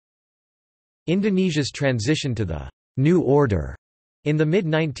Indonesia's transition to the «new order» in the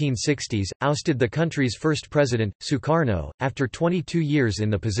mid-1960s, ousted the country's first president, Sukarno, after 22 years in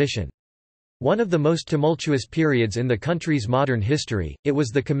the position. One of the most tumultuous periods in the country's modern history, it was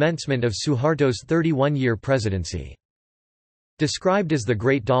the commencement of Suharto's 31-year presidency. Described as the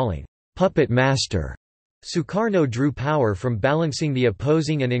Great Daling puppet master, Sukarno drew power from balancing the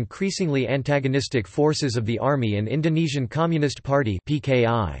opposing and increasingly antagonistic forces of the Army and Indonesian Communist Party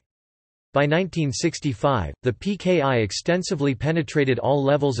 (PKI). By 1965, the PKI extensively penetrated all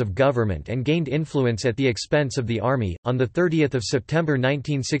levels of government and gained influence at the expense of the army. On the 30th of September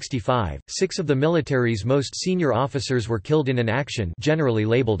 1965, 6 of the military's most senior officers were killed in an action generally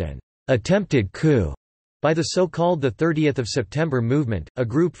labeled an attempted coup by the so-called the 30th of September movement, a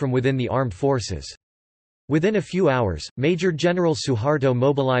group from within the armed forces. Within a few hours, Major General Suharto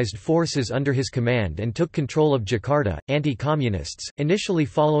mobilized forces under his command and took control of Jakarta. Anti-communists, initially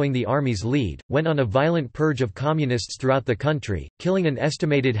following the army's lead, went on a violent purge of communists throughout the country, killing an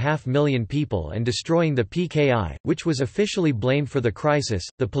estimated 500,000 people and destroying the PKI, which was officially blamed for the crisis.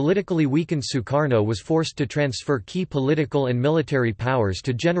 The politically weakened Sukarno was forced to transfer key political and military powers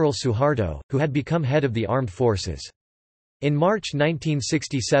to General Suharto, who had become head of the armed forces. In March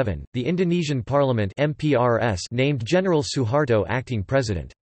 1967, the Indonesian Parliament (MPRS) named General Suharto acting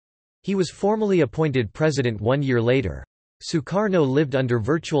president. He was formally appointed president 1 year later. Sukarno lived under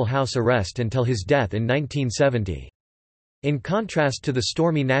virtual house arrest until his death in 1970. In contrast to the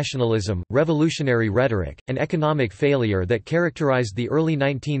stormy nationalism, revolutionary rhetoric, and economic failure that characterized the early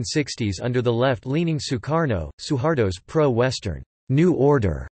 1960s under the left-leaning Sukarno, Suharto's pro-Western New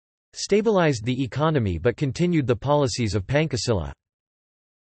Order stabilized the economy but continued the policies of Pancasila.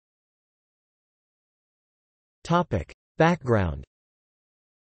 Background.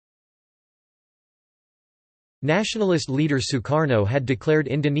 Nationalist leader Sukarno had declared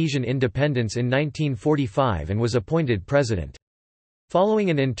Indonesian independence in 1945 and was appointed president. Following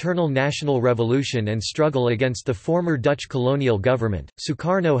an internal national revolution and struggle against the former Dutch colonial government,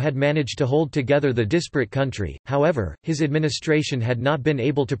 Sukarno had managed to hold together the disparate country. However, his administration had not been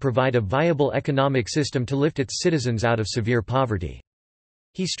able to provide a viable economic system to lift its citizens out of severe poverty.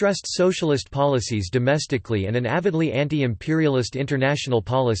 He stressed socialist policies domestically and an avidly anti-imperialist international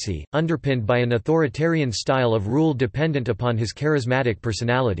policy, underpinned by an authoritarian style of rule dependent upon his charismatic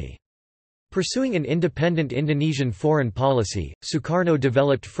personality. Pursuing an independent Indonesian foreign policy, Sukarno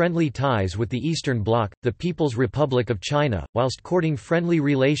developed friendly ties with the Eastern Bloc, the People's Republic of China, whilst courting friendly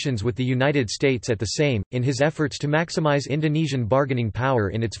relations with the United States at the same, in his efforts to maximize Indonesian bargaining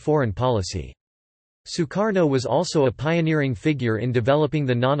power in its foreign policy. Sukarno was also a pioneering figure in developing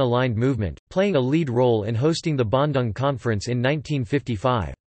the non-aligned movement, playing a lead role in hosting the Bandung Conference in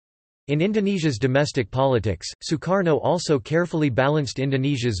 1955. In Indonesia's domestic politics, Sukarno also carefully balanced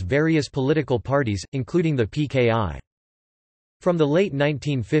Indonesia's various political parties, including the PKI. From the late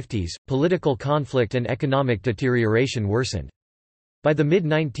 1950s, political conflict and economic deterioration worsened. By the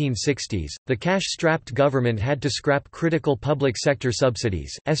mid-1960s, the cash-strapped government had to scrap critical public sector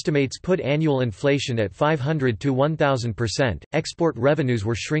subsidies. Estimates put annual inflation at 500 to 1,000%, export revenues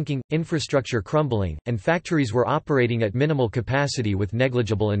were shrinking, infrastructure crumbling, and factories were operating at minimal capacity with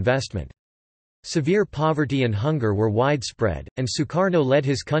negligible investment. Severe poverty and hunger were widespread, and Sukarno led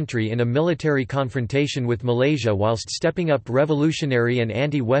his country in a military confrontation with Malaysia whilst stepping up revolutionary and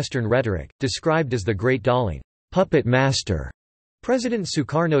anti-Western rhetoric, described as the Great Daling puppet master. President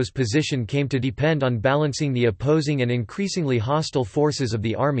Sukarno's position came to depend on balancing the opposing and increasingly hostile forces of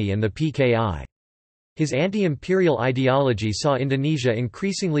the army and the PKI. His anti-imperial ideology saw Indonesia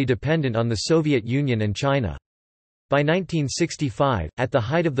increasingly dependent on the Soviet Union and China. By 1965, at the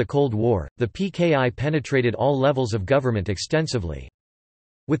height of the Cold War, the PKI penetrated all levels of government extensively.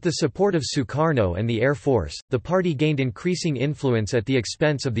 With the support of Sukarno and the Air Force, the party gained increasing influence at the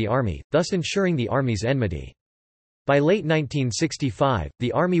expense of the army, thus ensuring the army's enmity. By late 1965,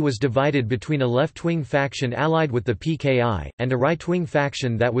 the army was divided between a left-wing faction allied with the PKI, and a right-wing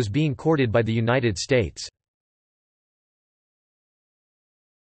faction that was being courted by the United States.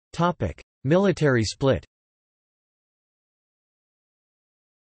 Military split.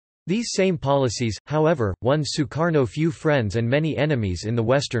 These same policies, however, won Sukarno few friends and many enemies in the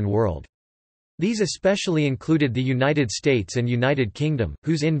Western world. These especially included the United States and United Kingdom,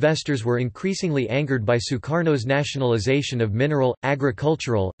 whose investors were increasingly angered by Sukarno's nationalization of mineral,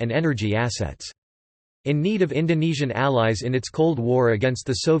 agricultural, and energy assets. In need of Indonesian allies in its Cold War against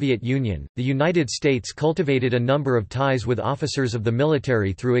the Soviet Union, the United States cultivated a number of ties with officers of the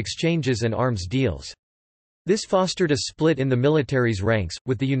military through exchanges and arms deals. This fostered a split in the military's ranks,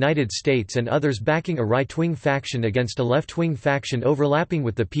 with the United States and others backing a right-wing faction against a left-wing faction overlapping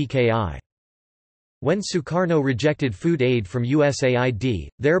with the PKI. When Sukarno rejected food aid from USAID,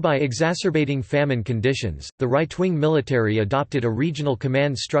 thereby exacerbating famine conditions, the right-wing military adopted a regional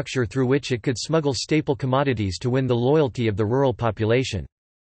command structure through which it could smuggle staple commodities to win the loyalty of the rural population.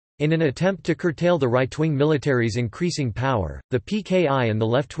 In an attempt to curtail the right-wing military's increasing power, the PKI and the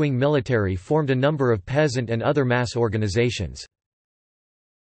left-wing military formed a number of peasant and other mass organizations.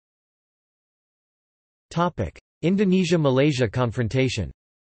 Indonesia–Malaysia confrontation.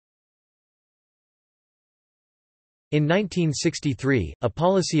 In 1963, a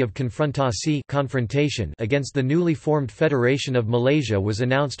policy of confrontation against the newly formed Federation of Malaysia was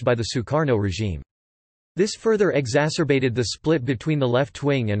announced by the Sukarno regime. This further exacerbated the split between the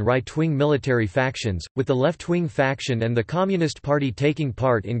left-wing and right-wing military factions, with the left-wing faction and the Communist Party taking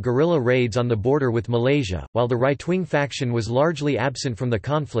part in guerrilla raids on the border with Malaysia, while the right-wing faction was largely absent from the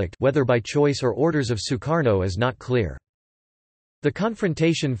conflict, whether by choice or orders of Sukarno is not clear. The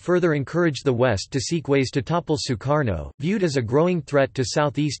confrontation further encouraged the West to seek ways to topple Sukarno, viewed as a growing threat to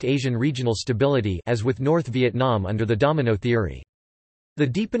Southeast Asian regional stability, as with North Vietnam under the domino theory. The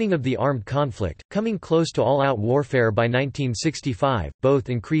deepening of the armed conflict, coming close to all-out warfare by 1965, both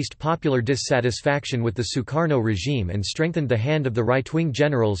increased popular dissatisfaction with the Sukarno regime and strengthened the hand of the right-wing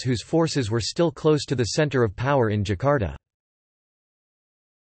generals whose forces were still close to the center of power in Jakarta.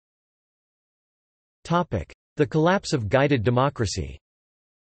 The collapse of guided democracy.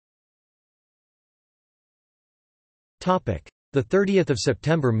 The 30th of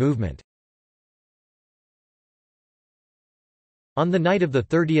September movement. On the night of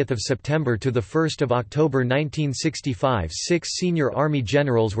 30 September to 1 October 1965, 6 senior army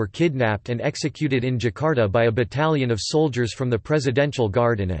generals were kidnapped and executed in Jakarta by a battalion of soldiers from the Presidential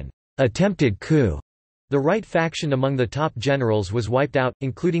Guard in an attempted coup. The right faction among the top generals was wiped out,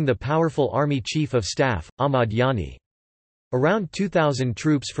 including the powerful Army Chief of Staff, Ahmad Yani. Around 2,000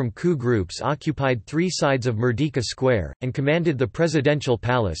 troops from coup groups occupied 3 sides of Merdeka Square, and commanded the presidential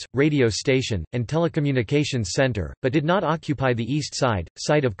palace, radio station, and telecommunications center, but did not occupy the east side,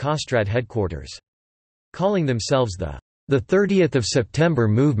 site of Kostrad headquarters. Calling themselves the 30th of September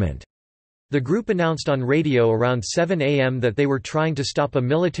movement, the group announced on radio around 7 a.m. that they were trying to stop a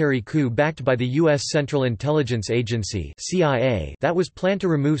military coup backed by the U.S. Central Intelligence Agency (CIA) that was planned to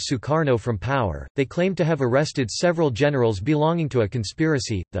remove Sukarno from power. They claimed to have arrested several generals belonging to a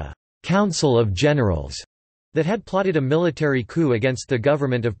conspiracy, the Council of Generals, that had plotted a military coup against the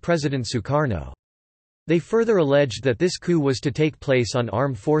government of President Sukarno. They further alleged that this coup was to take place on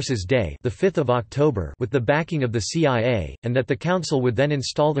Armed Forces Day, the 5th of October, with the backing of the CIA, and that the council would then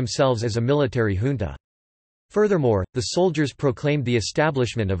install themselves as a military junta. Furthermore, the soldiers proclaimed the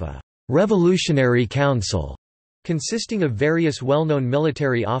establishment of a revolutionary council consisting of various well-known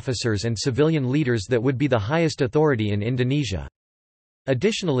military officers and civilian leaders that would be the highest authority in Indonesia.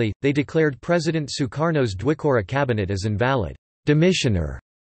 Additionally, they declared President Sukarno's Dwikora cabinet as invalid. Demissioner.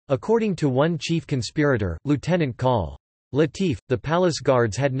 According to one chief conspirator, Lieutenant Col. Latif, the palace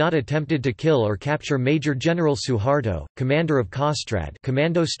guards had not attempted to kill or capture Major General Suharto, commander of Kostrad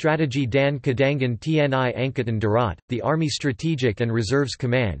Komando Strategi dan Cadangan TNI Angkatan Darat, the Army Strategic and Reserves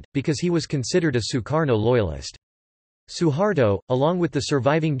Command, because he was considered a Sukarno loyalist. Suharto, along with the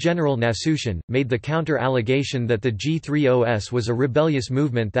surviving General Nasution, made the counter-allegation that the G30S was a rebellious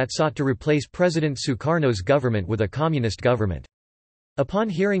movement that sought to replace President Sukarno's government with a communist government. Upon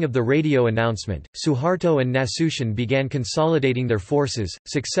hearing of the radio announcement, Suharto and Nasution began consolidating their forces,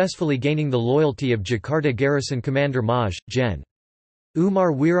 successfully gaining the loyalty of Jakarta Garrison Commander Maj. Gen.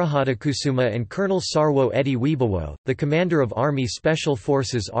 Umar Wirahadikusuma and Colonel Sarwo Edi Wibowo, the commander of Army Special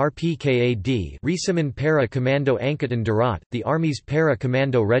Forces RPKAD Resimen Para Komando Angkatan Darat, the Army's Para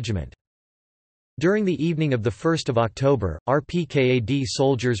Commando Regiment. During the evening of 1 October, RPKAD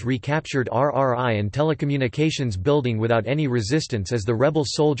soldiers recaptured RRI and telecommunications building without any resistance as the rebel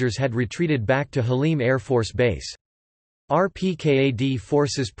soldiers had retreated back to Halim Air Force Base. RPKAD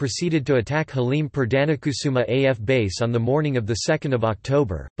forces proceeded to attack Halim Perdanakusuma AF Base on the morning of 2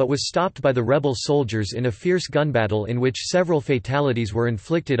 October, but was stopped by the rebel soldiers in a fierce gun battle in which several fatalities were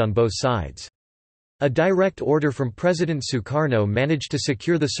inflicted on both sides. A direct order from President Sukarno managed to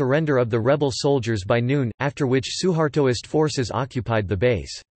secure the surrender of the rebel soldiers by noon, after which Suhartoist forces occupied the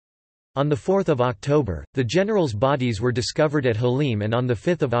base. On 4 October, the generals' bodies were discovered at Halim, and on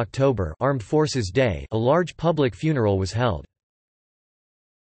 5 October, Armed Forces Day, a large public funeral was held.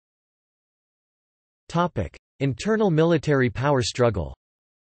 Internal military power struggle.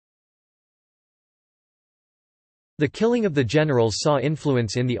 The killing of the generals saw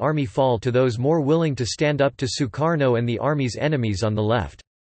influence in the army fall to those more willing to stand up to Sukarno and the army's enemies on the left.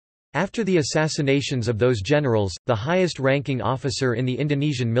 After the assassinations of those generals, the highest-ranking officer in the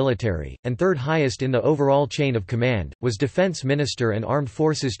Indonesian military, and third highest in the overall chain of command, was Defense Minister and Armed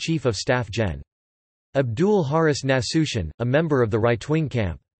Forces Chief of Staff Gen. Abdul Haris Nasution, a member of the right-wing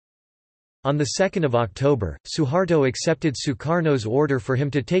camp. On 2 October, Suharto accepted Sukarno's order for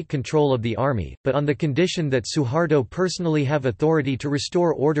him to take control of the army, but on the condition that Suharto personally have authority to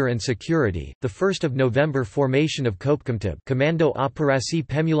restore order and security. The 1st of November formation of Kopkamtib, Komando Operasi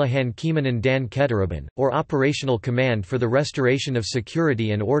Pemulihan Keamanan dan Ketertiban, or Operational Command for the Restoration of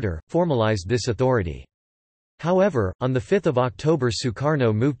Security and Order, formalized this authority. However, on 5 October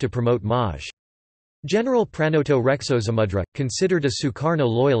Sukarno moved to promote Maj. General Pranoto Reksosamudra, considered a Sukarno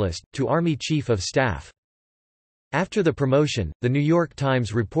loyalist, to Army Chief of Staff. After the promotion, The New York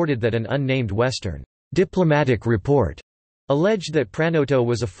Times reported that an unnamed Western diplomatic report alleged that Pranoto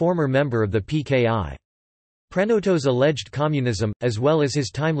was a former member of the PKI. Pranoto's alleged communism, as well as his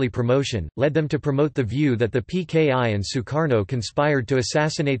timely promotion, led them to promote the view that the PKI and Sukarno conspired to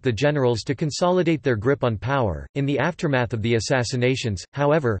assassinate the generals to consolidate their grip on power. In the aftermath of the assassinations,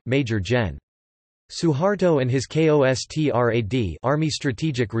 however, Major Gen. Suharto and his KOSTRAD Army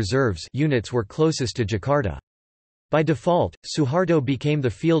Strategic Reserves units were closest to Jakarta. By default, Suharto became the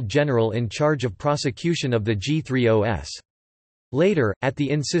field general in charge of prosecution of the G30S. Later, at the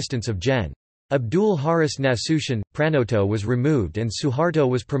insistence of Gen. Abdul Haris Nasution, Pranoto was removed and Suharto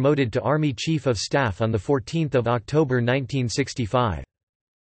was promoted to Army Chief of Staff on 14 October 1965.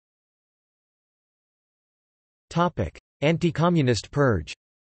 Anti-communist purge.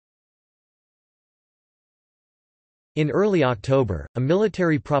 In early October, a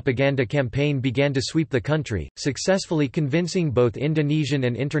military propaganda campaign began to sweep the country, successfully convincing both Indonesian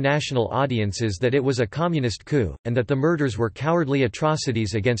and international audiences that it was a communist coup, and that the murders were cowardly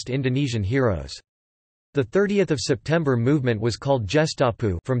atrocities against Indonesian heroes. The 30th of September movement was called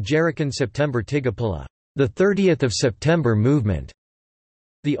Gestapu from Gerakan September 30, the 30th of September movement.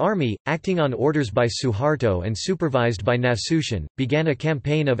 The army, acting on orders by Suharto and supervised by Nasution, began a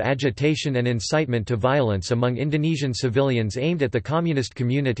campaign of agitation and incitement to violence among Indonesian civilians aimed at the communist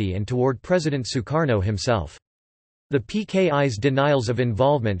community and toward President Sukarno himself. The PKI's denials of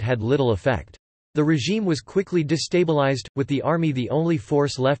involvement had little effect. The regime was quickly destabilized, with the army the only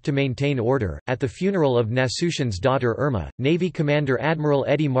force left to maintain order. At the funeral of Nasution's daughter Irma, Navy Commander Admiral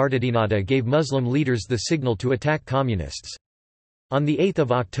Edi Martadinata gave Muslim leaders the signal to attack communists. On 8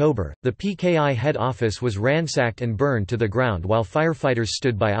 October, the PKI head office was ransacked and burned to the ground while firefighters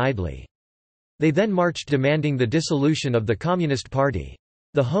stood by idly. They then marched demanding the dissolution of the Communist Party.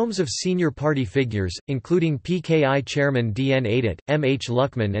 The homes of senior party figures, including PKI chairman DN Adat, MH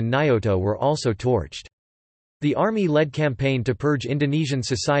Lukman and Nyoto were also torched. The army-led campaign to purge Indonesian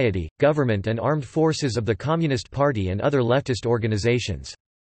society, government and armed forces of the Communist Party and other leftist organizations.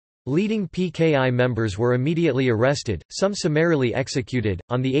 Leading PKI members were immediately arrested, some summarily executed.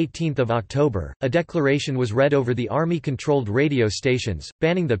 On 18 October, a declaration was read over the army-controlled radio stations,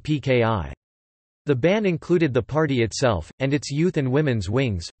 banning the PKI. The ban included the party itself, and its youth and women's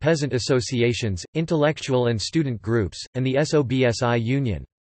wings, peasant associations, intellectual and student groups, and the SOBSI Union.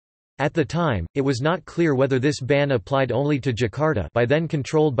 At the time, it was not clear whether this ban applied only to Jakarta, by then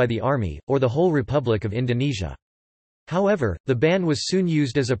controlled by the army, or the whole Republic of Indonesia. However, the ban was soon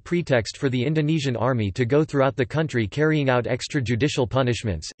used as a pretext for the Indonesian army to go throughout the country carrying out extrajudicial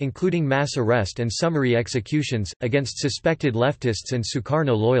punishments, including mass arrest and summary executions, against suspected leftists and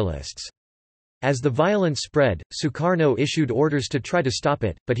Sukarno loyalists. As the violence spread, Sukarno issued orders to try to stop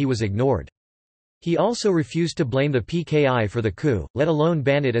it, but he was ignored. He also refused to blame the PKI for the coup, let alone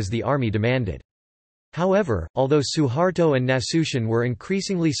ban it as the army demanded. However, although Suharto and Nasution were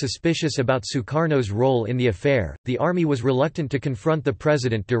increasingly suspicious about Sukarno's role in the affair, the army was reluctant to confront the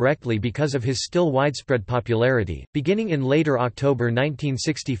president directly because of his still widespread popularity. Beginning in later October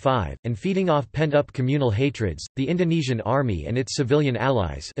 1965, and feeding off pent-up communal hatreds, the Indonesian army and its civilian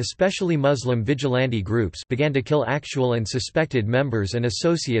allies, especially Muslim vigilante groups, began to kill actual and suspected members and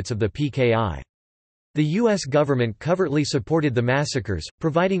associates of the PKI. The U.S. government covertly supported the massacres,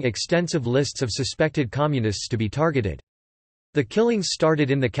 providing extensive lists of suspected communists to be targeted. The killings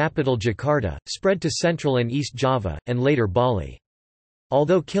started in the capital Jakarta, spread to Central and East Java, and later Bali.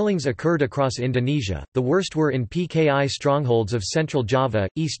 Although killings occurred across Indonesia, the worst were in PKI strongholds of Central Java,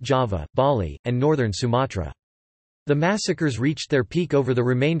 East Java, Bali, and northern Sumatra. The massacres reached their peak over the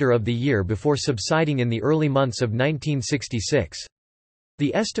remainder of the year before subsiding in the early months of 1966.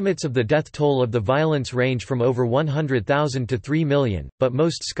 The estimates of the death toll of the violence range from over 100,000 to 3 million, but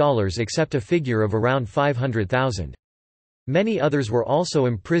most scholars accept a figure of around 500,000. Many others were also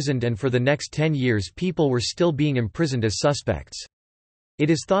imprisoned, and for the next 10 years people were still being imprisoned as suspects. It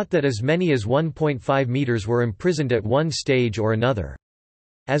is thought that as many as 1.5 meters were imprisoned at one stage or another.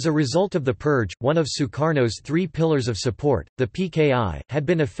 As a result of the purge, one of Sukarno's three pillars of support, the PKI, had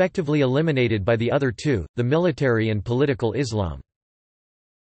been effectively eliminated by the other two, the military and political Islam.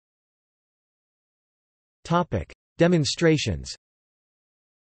 Demonstrations.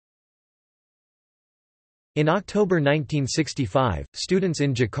 In October 1965, students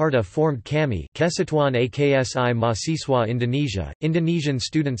in Jakarta formed KAMI Kesatuan AKSI Mahasiswa Indonesia, Indonesian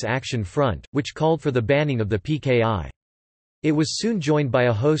Students' Action Front, which called for the banning of the PKI. It was soon joined by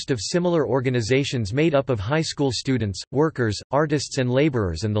a host of similar organizations made up of high school students, workers, artists and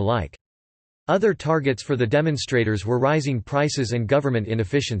laborers and the like. Other targets for the demonstrators were rising prices and government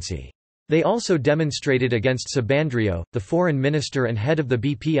inefficiency. They also demonstrated against Subandrio, the foreign minister and head of the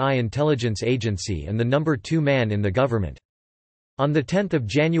BPI intelligence agency and the number 2 man in the government. On 10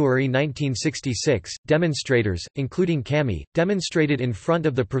 January 1966, demonstrators, including KAMI, demonstrated in front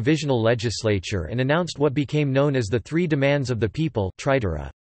of the Provisional Legislature and announced what became known as the Three Demands of the People: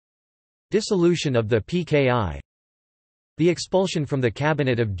 dissolution of the PKI, the expulsion from the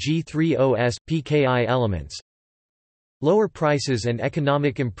cabinet of G30s, PKI elements, lower prices and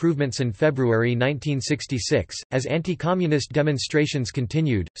economic improvements. In February 1966, as anti-communist demonstrations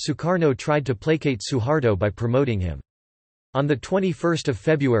continued, Sukarno tried to placate Suharto by promoting him. On 21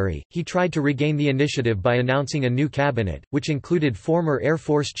 February, he tried to regain the initiative by announcing a new cabinet, which included former Air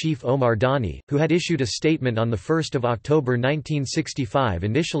Force Chief Omar Dhani, who had issued a statement on 1 October 1965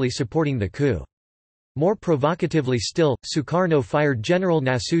 initially supporting the coup. More provocatively still, Sukarno fired General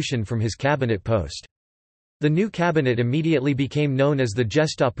Nasution from his cabinet post. The new cabinet immediately became known as the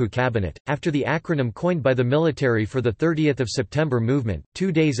Gestapu Cabinet, after the acronym coined by the military for the 30th of September movement.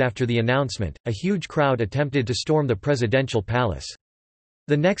 2 days after the announcement, a huge crowd attempted to storm the presidential palace.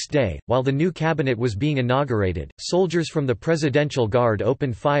 The next day, while the new cabinet was being inaugurated, soldiers from the Presidential Guard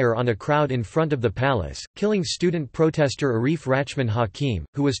opened fire on a crowd in front of the palace, killing student protester Arif Rachman Hakim,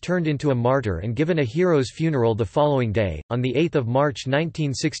 who was turned into a martyr and given a hero's funeral the following day. On 8 March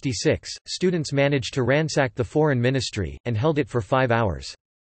 1966, students managed to ransack the foreign ministry, and held it for 5 hours.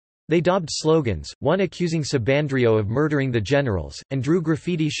 They daubed slogans, one accusing Subandrio of murdering the generals, and drew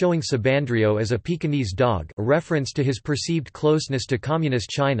graffiti showing Subandrio as a Pekingese dog, a reference to his perceived closeness to Communist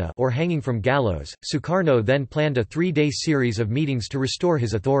China, or hanging from gallows. Sukarno then planned a 3-day series of meetings to restore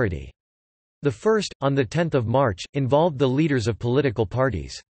his authority. The first, on 10 March, involved the leaders of political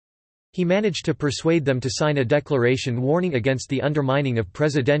parties. He managed to persuade them to sign a declaration warning against the undermining of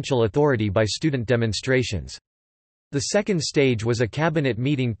presidential authority by student demonstrations. The second stage was a cabinet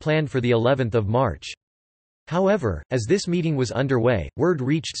meeting planned for the 11th of March. However, as this meeting was underway, word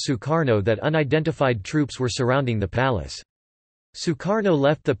reached Sukarno that unidentified troops were surrounding the palace. Sukarno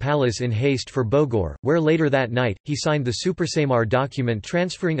left the palace in haste for Bogor, where later that night, he signed the Supersamar document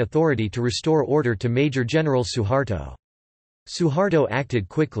transferring authority to restore order to Major General Suharto. Suharto acted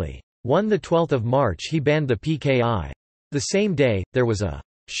quickly. On 12 March he banned the PKI. The same day, there was a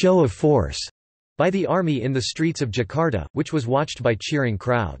 «show of force» by the army in the streets of Jakarta, which was watched by cheering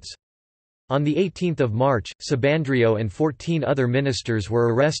crowds. On 18 March, Subandrio and 14 other ministers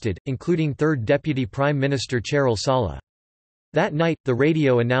were arrested, including 3rd Deputy Prime Minister Cheryl Sala. That night, the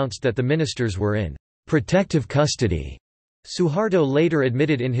radio announced that the ministers were in protective custody. Suharto later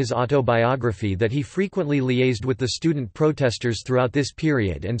admitted in his autobiography that he frequently liaised with the student protesters throughout this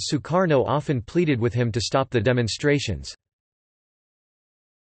period, and Sukarno often pleaded with him to stop the demonstrations.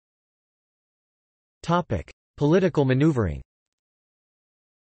 Political maneuvering.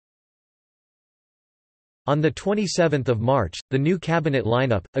 On 27 March, the new cabinet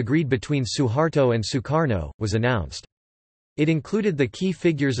lineup, agreed between Suharto and Sukarno, was announced. It included the key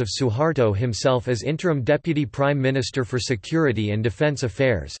figures of Suharto himself as interim deputy prime minister for security and defense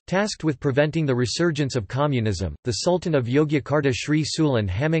affairs, tasked with preventing the resurgence of communism, the Sultan of Yogyakarta Sri Sulan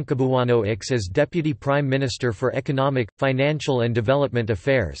Hamengkubuwono IX as deputy prime minister for economic, financial and development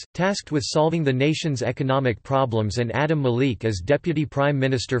affairs, tasked with solving the nation's economic problems, and Adam Malik as deputy prime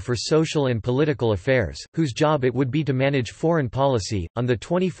minister for social and political affairs, whose job it would be to manage foreign policy. On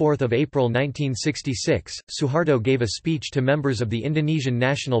 24 April 1966, Suharto gave a speech to members of the Indonesian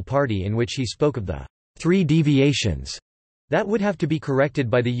National Party in which he spoke of the three deviations that would have to be corrected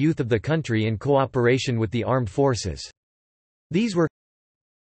by the youth of the country in cooperation with the armed forces. These were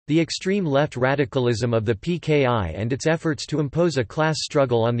the extreme left radicalism of the PKI and its efforts to impose a class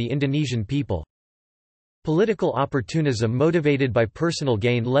struggle on the Indonesian people, political opportunism motivated by personal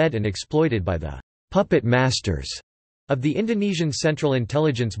gain led and exploited by the puppet masters of the Indonesian Central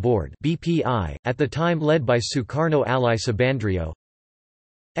Intelligence Board (BPI), at the time led by Sukarno ally Subandrio,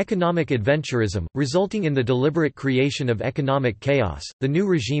 economic adventurism, resulting in the deliberate creation of economic chaos. The new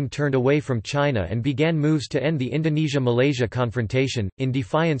regime turned away from China and began moves to end the Indonesia-Malaysia confrontation, in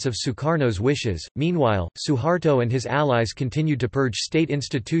defiance of Sukarno's wishes. Meanwhile, Suharto and his allies continued to purge state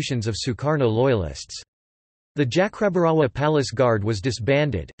institutions of Sukarno loyalists. The Jakrabarawa Palace Guard was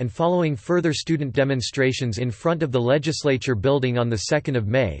disbanded, and following further student demonstrations in front of the legislature building on 2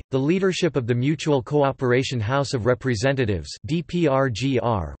 May, the leadership of the Mutual Cooperation House of Representatives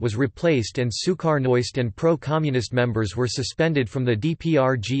 (DPRGR) was replaced and Sukarnoist and pro-communist members were suspended from the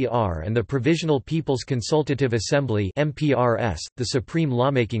DPRGR and the Provisional People's Consultative Assembly (MPRS), the supreme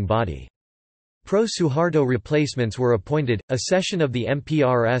lawmaking body. Pro-Suharto replacements were appointed. A session of the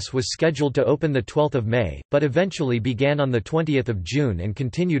MPRS was scheduled to open 12 May, but eventually began on 20 June and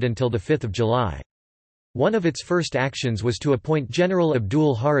continued until 5 July. One of its first actions was to appoint General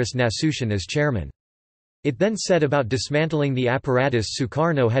Abdul Haris Nasution as chairman. It then set about dismantling the apparatus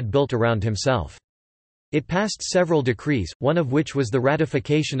Sukarno had built around himself. It passed several decrees, one of which was the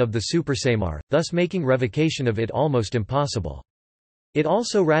ratification of the Supersemar, thus making revocation of it almost impossible. It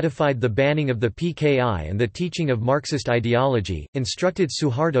also ratified the banning of the PKI and the teaching of Marxist ideology, instructed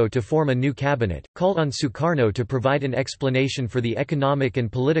Suharto to form a new cabinet, called on Sukarno to provide an explanation for the economic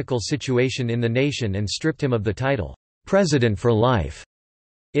and political situation in the nation and stripped him of the title, "President for Life."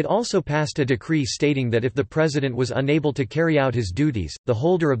 It also passed a decree stating that if the president was unable to carry out his duties, the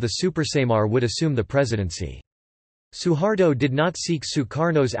holder of the Supersemar would assume the presidency. Suharto did not seek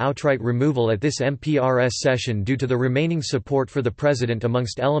Sukarno's outright removal at this MPRS session due to the remaining support for the president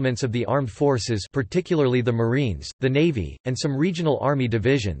amongst elements of the armed forces, particularly the Marines, the Navy, and some regional army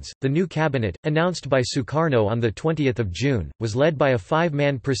divisions. The new cabinet, announced by Sukarno on 20 June, was led by a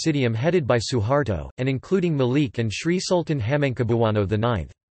 5-man presidium headed by Suharto, and including Malik and Sri Sultan Hamengkubuwono IX.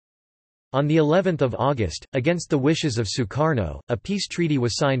 On the 11th of August, against the wishes of Sukarno, a peace treaty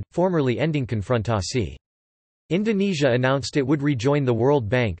was signed, formally ending confrontatie. Indonesia announced it would rejoin the World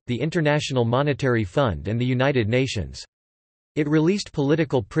Bank, the International Monetary Fund and the United Nations. It released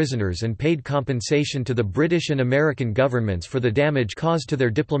political prisoners and paid compensation to the British and American governments for the damage caused to their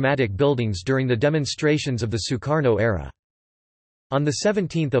diplomatic buildings during the demonstrations of the Sukarno era. On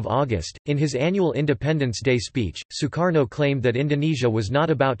 17 August, in his annual Independence Day speech, Sukarno claimed that Indonesia was not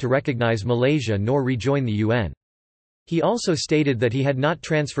about to recognize Malaysia nor rejoin the UN. He also stated that he had not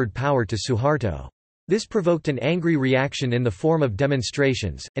transferred power to Suharto. This provoked an angry reaction in the form of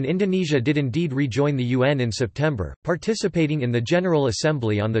demonstrations, and Indonesia did indeed rejoin the UN in September, participating in the General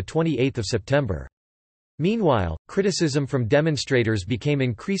Assembly on 28 September. Meanwhile, criticism from demonstrators became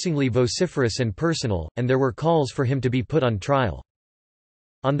increasingly vociferous and personal, and there were calls for him to be put on trial.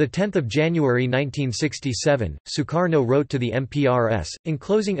 On 10 January 1967, Sukarno wrote to the MPRS,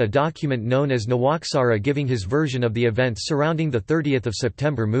 enclosing a document known as Nawaksara giving his version of the events surrounding the 30th of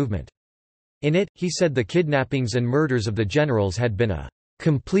September movement. In it, he said the kidnappings and murders of the generals had been a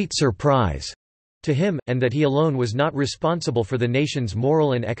complete surprise to him, and that he alone was not responsible for the nation's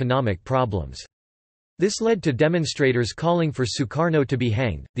moral and economic problems. This led to demonstrators calling for Sukarno to be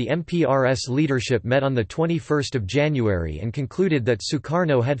hanged. The MPRS leadership met on 21 January and concluded that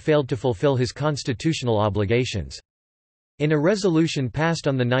Sukarno had failed to fulfill his constitutional obligations. In a resolution passed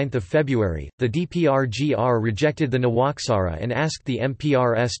on 9 February, the DPRGR rejected the Nawaksara and asked the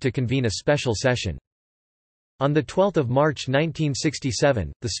MPRS to convene a special session. On 12 March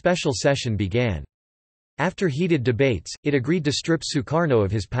 1967, the special session began. After heated debates, it agreed to strip Sukarno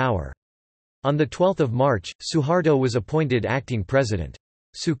of his power. On 12 March, Suharto was appointed acting president.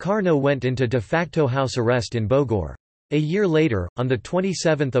 Sukarno went into de facto house arrest in Bogor. A year later, on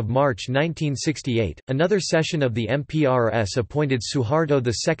 27 March 1968, another session of the MPRS appointed Suharto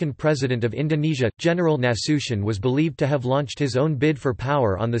the second president of Indonesia. General Nasution was believed to have launched his own bid for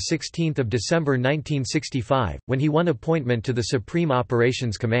power on 16 December 1965, when he won appointment to the Supreme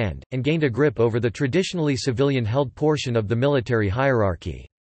Operations Command, and gained a grip over the traditionally civilian-held portion of the military hierarchy.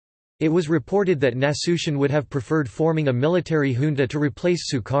 It was reported that Nasution would have preferred forming a military junta to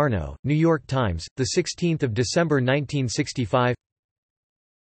replace Sukarno. New York Times, 16 December 1965.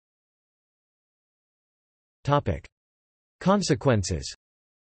 Consequences.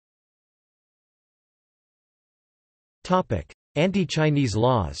 Anti-Chinese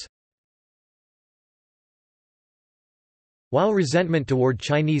laws. While resentment toward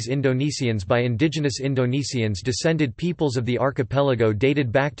Chinese Indonesians by indigenous Indonesians descended peoples of the archipelago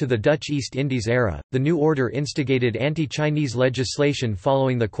dated back to the Dutch East Indies era, the New Order instigated anti-Chinese legislation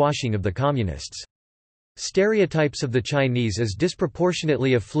following the quashing of the Communists. Stereotypes of the Chinese as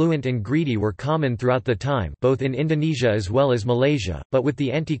disproportionately affluent and greedy were common throughout the time, both in Indonesia as well as Malaysia, but with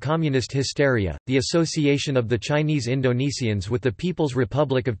the anti-communist hysteria, the association of the Chinese Indonesians with the People's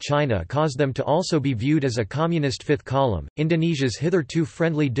Republic of China caused them to also be viewed as a communist fifth column. Indonesia's hitherto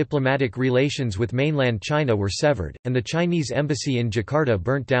friendly diplomatic relations with mainland China were severed, and the Chinese embassy in Jakarta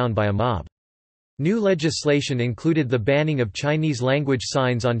burnt down by a mob. New legislation included the banning of Chinese-language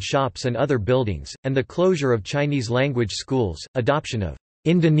signs on shops and other buildings, and the closure of Chinese-language schools, adoption of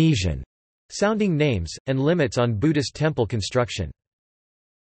Indonesian-sounding names, and limits on Buddhist temple construction.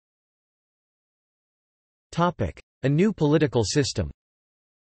 A new political system.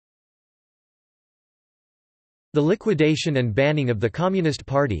 The liquidation and banning of the Communist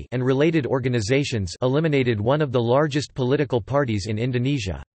Party and related organizations eliminated one of the largest political parties in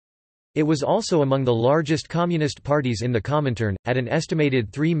Indonesia. It was also among the largest communist parties in the Comintern, at an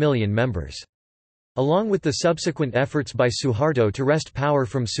estimated 3 million members. Along with the subsequent efforts by Suharto to wrest power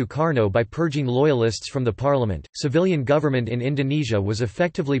from Sukarno by purging loyalists from the parliament, civilian government in Indonesia was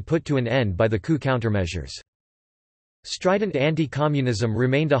effectively put to an end by the coup countermeasures. Strident anti-communism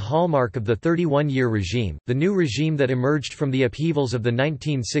remained a hallmark of the 31-year regime. The new regime that emerged from the upheavals of the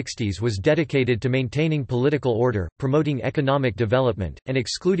 1960s was dedicated to maintaining political order, promoting economic development, and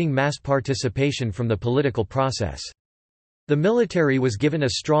excluding mass participation from the political process. The military was given a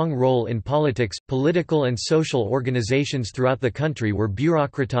strong role in politics. Political and social organizations throughout the country were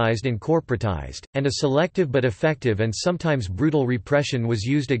bureaucratized and corporatized, and a selective but effective and sometimes brutal repression was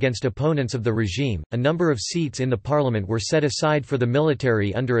used against opponents of the regime. A number of seats in the parliament were set aside for the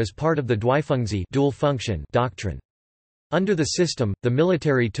military as part of the Dwifungsi dual function doctrine. Under the system, the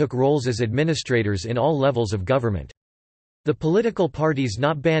military took roles as administrators in all levels of government. The political parties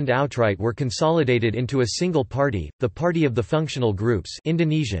not banned outright were consolidated into a single party, the Party of the Functional Groups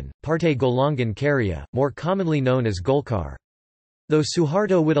Indonesian, Partai Golongan Karya, more commonly known as Golkar. Though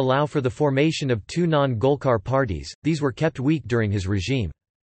Suharto would allow for the formation of two non-Golkar parties, these were kept weak during his regime.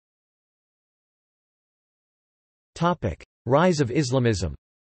 Rise of Islamism.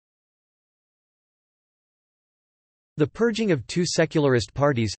 The purging of two secularist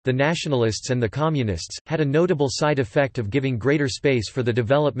parties, the Nationalists and the Communists, had a notable side effect of giving greater space for the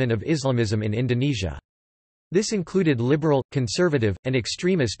development of Islamism in Indonesia. This included liberal, conservative, and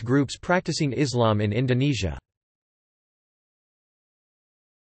extremist groups practicing Islam in Indonesia.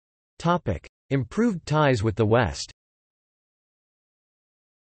 Improved ties with the West.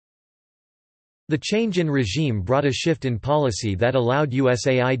 The change in regime brought a shift in policy that allowed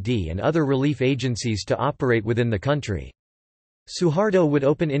USAID and other relief agencies to operate within the country. Suharto would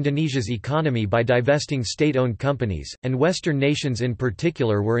open Indonesia's economy by divesting state-owned companies, and Western nations in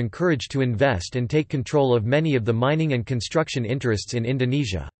particular were encouraged to invest and take control of many of the mining and construction interests in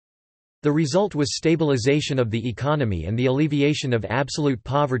Indonesia. The result was stabilization of the economy and the alleviation of absolute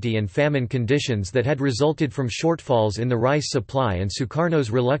poverty and famine conditions that had resulted from shortfalls in the rice supply and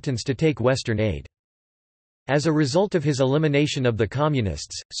Sukarno's reluctance to take Western aid. As a result of his elimination of the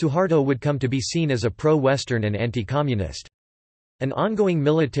Communists, Suharto would come to be seen as a pro-Western and anti-communist. An ongoing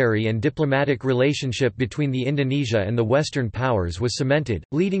military and diplomatic relationship between the Indonesia and the Western powers was cemented,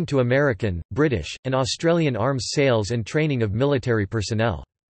 leading to American, British, and Australian arms sales and training of military personnel.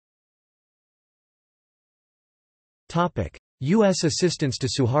 U.S. assistance to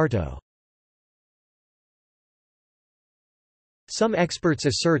Suharto. Some experts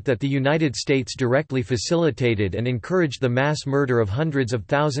assert that the United States directly facilitated and encouraged the mass murder of hundreds of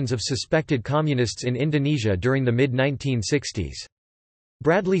thousands of suspected communists in Indonesia during the mid-1960s.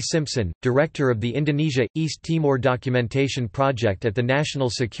 Bradley Simpson, director of the Indonesia-East Timor Documentation Project at the National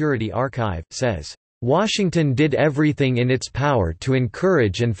Security Archive, says, "Washington did everything in its power to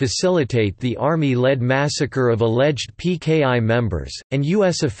encourage and facilitate the Army-led massacre of alleged PKI members, and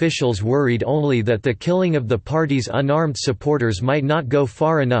U.S. officials worried only that the killing of the party's unarmed supporters might not go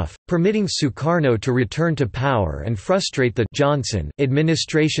far enough, permitting Sukarno to return to power and frustrate the Johnson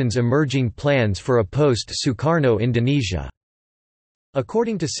administration's emerging plans for a post-Sukarno Indonesia."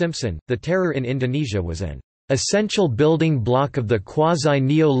 According to Simpson, the terror in Indonesia was an essential building block of the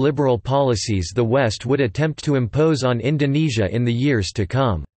quasi-neoliberal policies the West would attempt to impose on Indonesia in the years to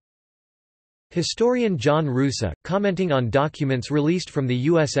come. Historian John Rusa, commenting on documents released from the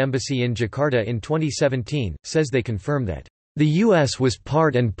U.S. Embassy in Jakarta in 2017, says they confirm that the U.S. was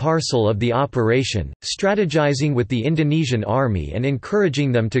part and parcel of the operation, strategizing with the Indonesian army and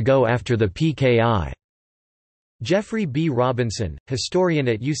encouraging them to go after the PKI. Jeffrey B. Robinson, historian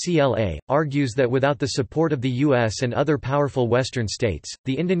at UCLA, argues that without the support of the U.S. and other powerful Western states,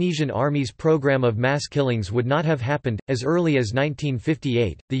 the Indonesian Army's program of mass killings would not have happened. As early as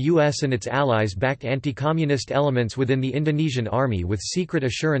 1958, the U.S. and its allies backed anti-communist elements within the Indonesian Army with secret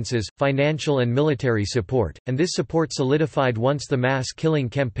assurances, financial and military support, and this support solidified once the mass killing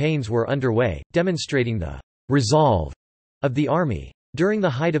campaigns were underway, demonstrating the resolve of the Army. During the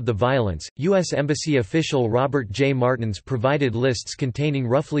height of the violence, U.S. Embassy official Robert J. Martins provided lists containing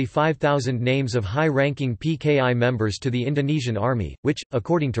roughly 5,000 names of high-ranking PKI members to the Indonesian Army, which,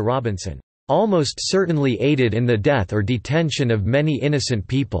 according to Robinson, almost certainly aided in the death or detention of many innocent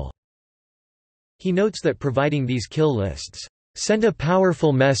people. He notes that providing these kill lists sent a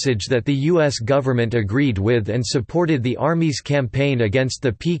powerful message that the U.S. government agreed with and supported the Army's campaign against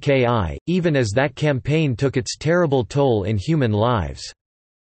the PKI, even as that campaign took its terrible toll in human lives.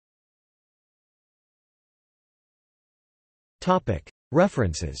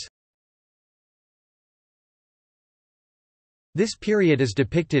 References. This period is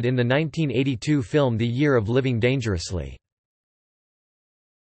depicted in the 1982 film The Year of Living Dangerously.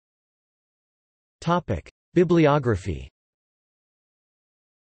 Bibliography.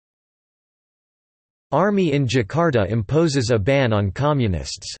 Army in Jakarta imposes a ban on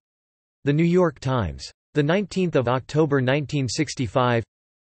communists. The New York Times. 19 October 1965.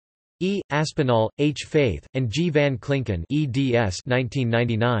 E. Aspinall, H. Faith, and G. Van Klinken eds.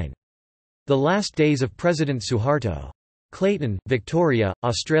 1999. The Last Days of President Suharto. Clayton, Victoria,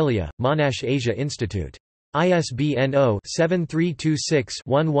 Australia, Monash Asia Institute. ISBN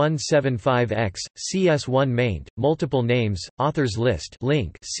 0-7326-1175-X, CS1 maint, multiple names, authors list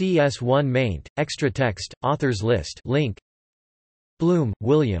link CS1 maint, extra text, authors list link. Bloom,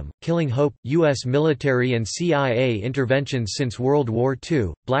 William, Killing Hope, U.S. Military and CIA Interventions Since World War II,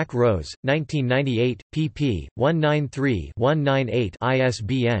 Black Rose, 1998, pp. 193-198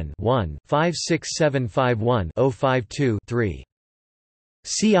 ISBN 1-56751-052-3.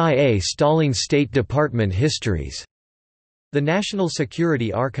 CIA Stalling State Department Histories. The National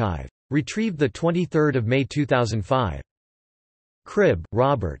Security Archive. Retrieved 23 May 2005. Cribb,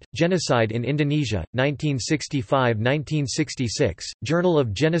 Robert, Genocide in Indonesia, 1965–1966, Journal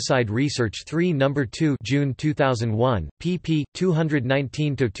of Genocide Research 3 No. 2 June 2001, pp.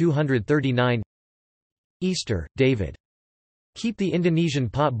 219–239. Easter, David. Keep the Indonesian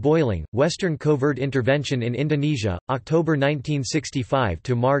Pot Boiling, Western Covert Intervention in Indonesia, October 1965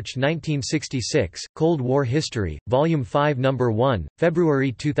 to March 1966, Cold War History, Volume 5 No. 1,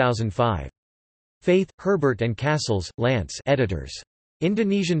 February 2005. Faith, Herbert and Castles, Lance editors.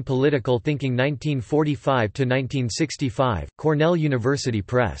 Indonesian Political Thinking 1945–1965, Cornell University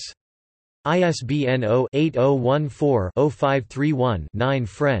Press. ISBN 0-8014-0531-9.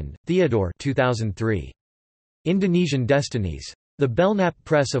 Friend, Theodore 2003. Indonesian Destinies. The Belknap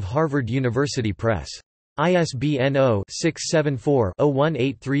Press of Harvard University Press. ISBN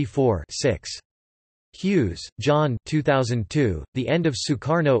 0-674-01834-6. Hughes, John 2002, The End of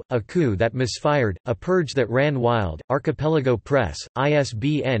Sukarno, A Coup That Misfired, A Purge That Ran Wild, Archipelago Press,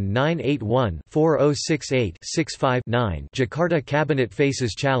 ISBN 981-4068-65-9. Jakarta Cabinet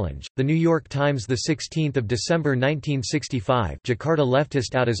Faces Challenge, The New York Times 16 December 1965 Jakarta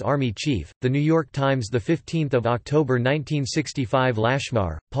leftist out as Army Chief, The New York Times 15 October 1965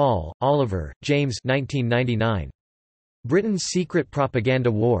 Lashmar, Paul, Oliver, James 1999. Britain's Secret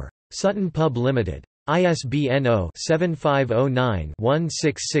Propaganda War. Sutton Pub Limited. ISBN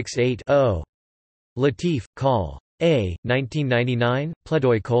 0-7509-1668-0. Latif, Col. A. 1999,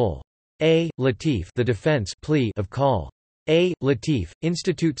 Pledoy Col. A. Latif The Defense plea of Col. A. Latif,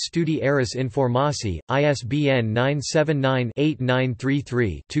 Institut Studi Eras Informasi, ISBN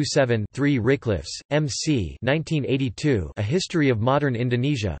 979-8933-27-3. Rickliffs, M.C. 1982, A History of Modern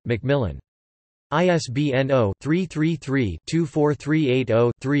Indonesia, Macmillan. ISBN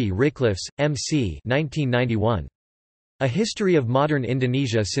 0-333-24380-3. Rickliffs, M.C. 1991. A History of Modern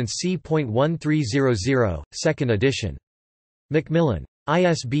Indonesia Since c.1300, 2nd edition. Macmillan.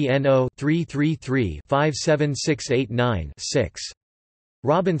 ISBN 0-333-57689-6.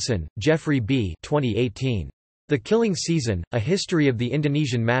 Robinson, Jeffrey B. 2018. The Killing Season, A History of the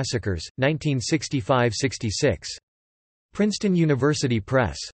Indonesian Massacres, 1965–66. Princeton University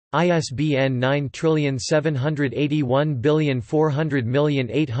Press. ISBN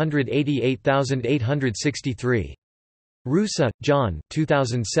 9781400488863. Rusa, John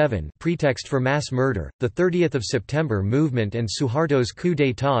 2007. Pretext for Mass Murder, The 30th of September Movement and Suharto's Coup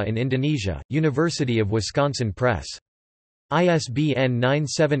d'état in Indonesia, University of Wisconsin Press. ISBN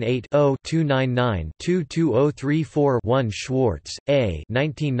 978-0-299-22034-1. Schwartz, A.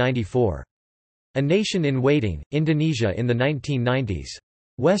 1994. A Nation in Waiting, Indonesia in the 1990s.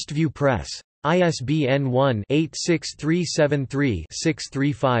 Westview Press. ISBN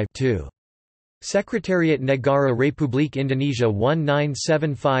 1-86373-635-2. Secretariat Negara Republik Indonesia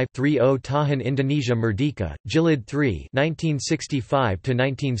 1975-30 Tahan Indonesia Merdeka, Jilid 3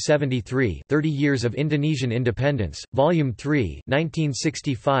 1965–1973 30 Years of Indonesian Independence, Volume 3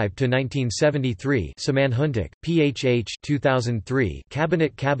 1965–1973 Samanhuntik, PHH 2003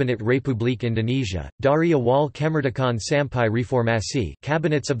 Kabinet Republik Indonesia, Dari Awal Kemerdekaan Sampai Reformasi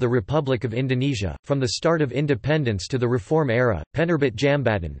Cabinets of the Republic of Indonesia, From the Start of Independence to the Reform Era, Penerbit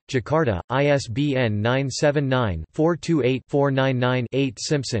Djambatan, Jakarta, ISBN 979-428-499-8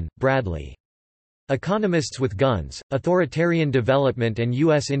 Simpson, Bradley. Economists with Guns, Authoritarian Development and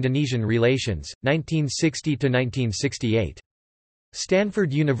U.S.-Indonesian Relations, 1960–1968.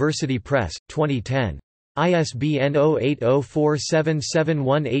 Stanford University Press, 2010. ISBN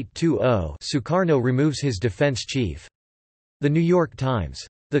 0804771820. Sukarno removes his defense chief. The New York Times.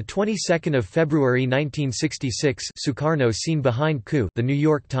 The 22nd of February 1966, Sukarno seen behind coup. The New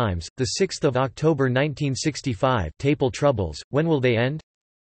York Times. The 6th of October 1965, Tapal troubles. When will they end?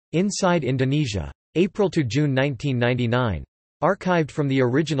 Inside Indonesia. April to June 1999. Archived from the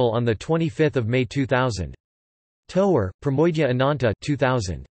original on the 25th of May 2000. Tower, Pramoedya Ananta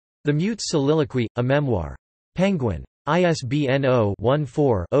 2000. The Mute's Soliloquy, a Memoir. Penguin. ISBN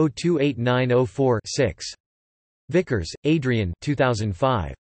 0-14-028904-6. Vickers, Adrian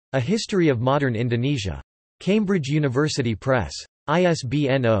 2005. A History of Modern Indonesia. Cambridge University Press.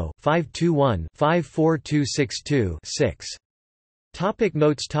 ISBN 0-521-54262-6. Topic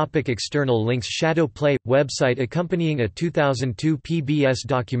notes. Topic external links. Shadow Play – website accompanying a 2002 PBS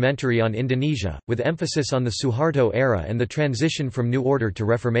documentary on Indonesia, with emphasis on the Suharto era and the transition from New Order to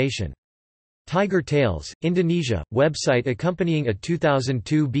Reformation. Tiger Tales, Indonesia – website accompanying a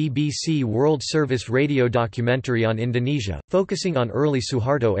 2002 BBC World Service radio documentary on Indonesia, focusing on early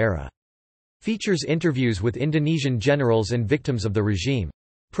Suharto era. Features interviews with Indonesian generals and victims of the regime.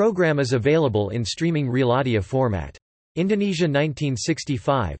 Program is available in streaming real audio format. Indonesia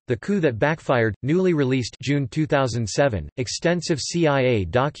 1965, The Coup That Backfired, newly released June 2007, extensive CIA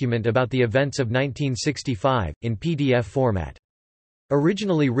document about the events of 1965, in PDF format.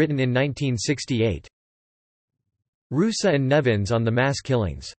 Originally written in 1968. Rusa and Nevins on the Mass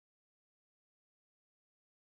Killings.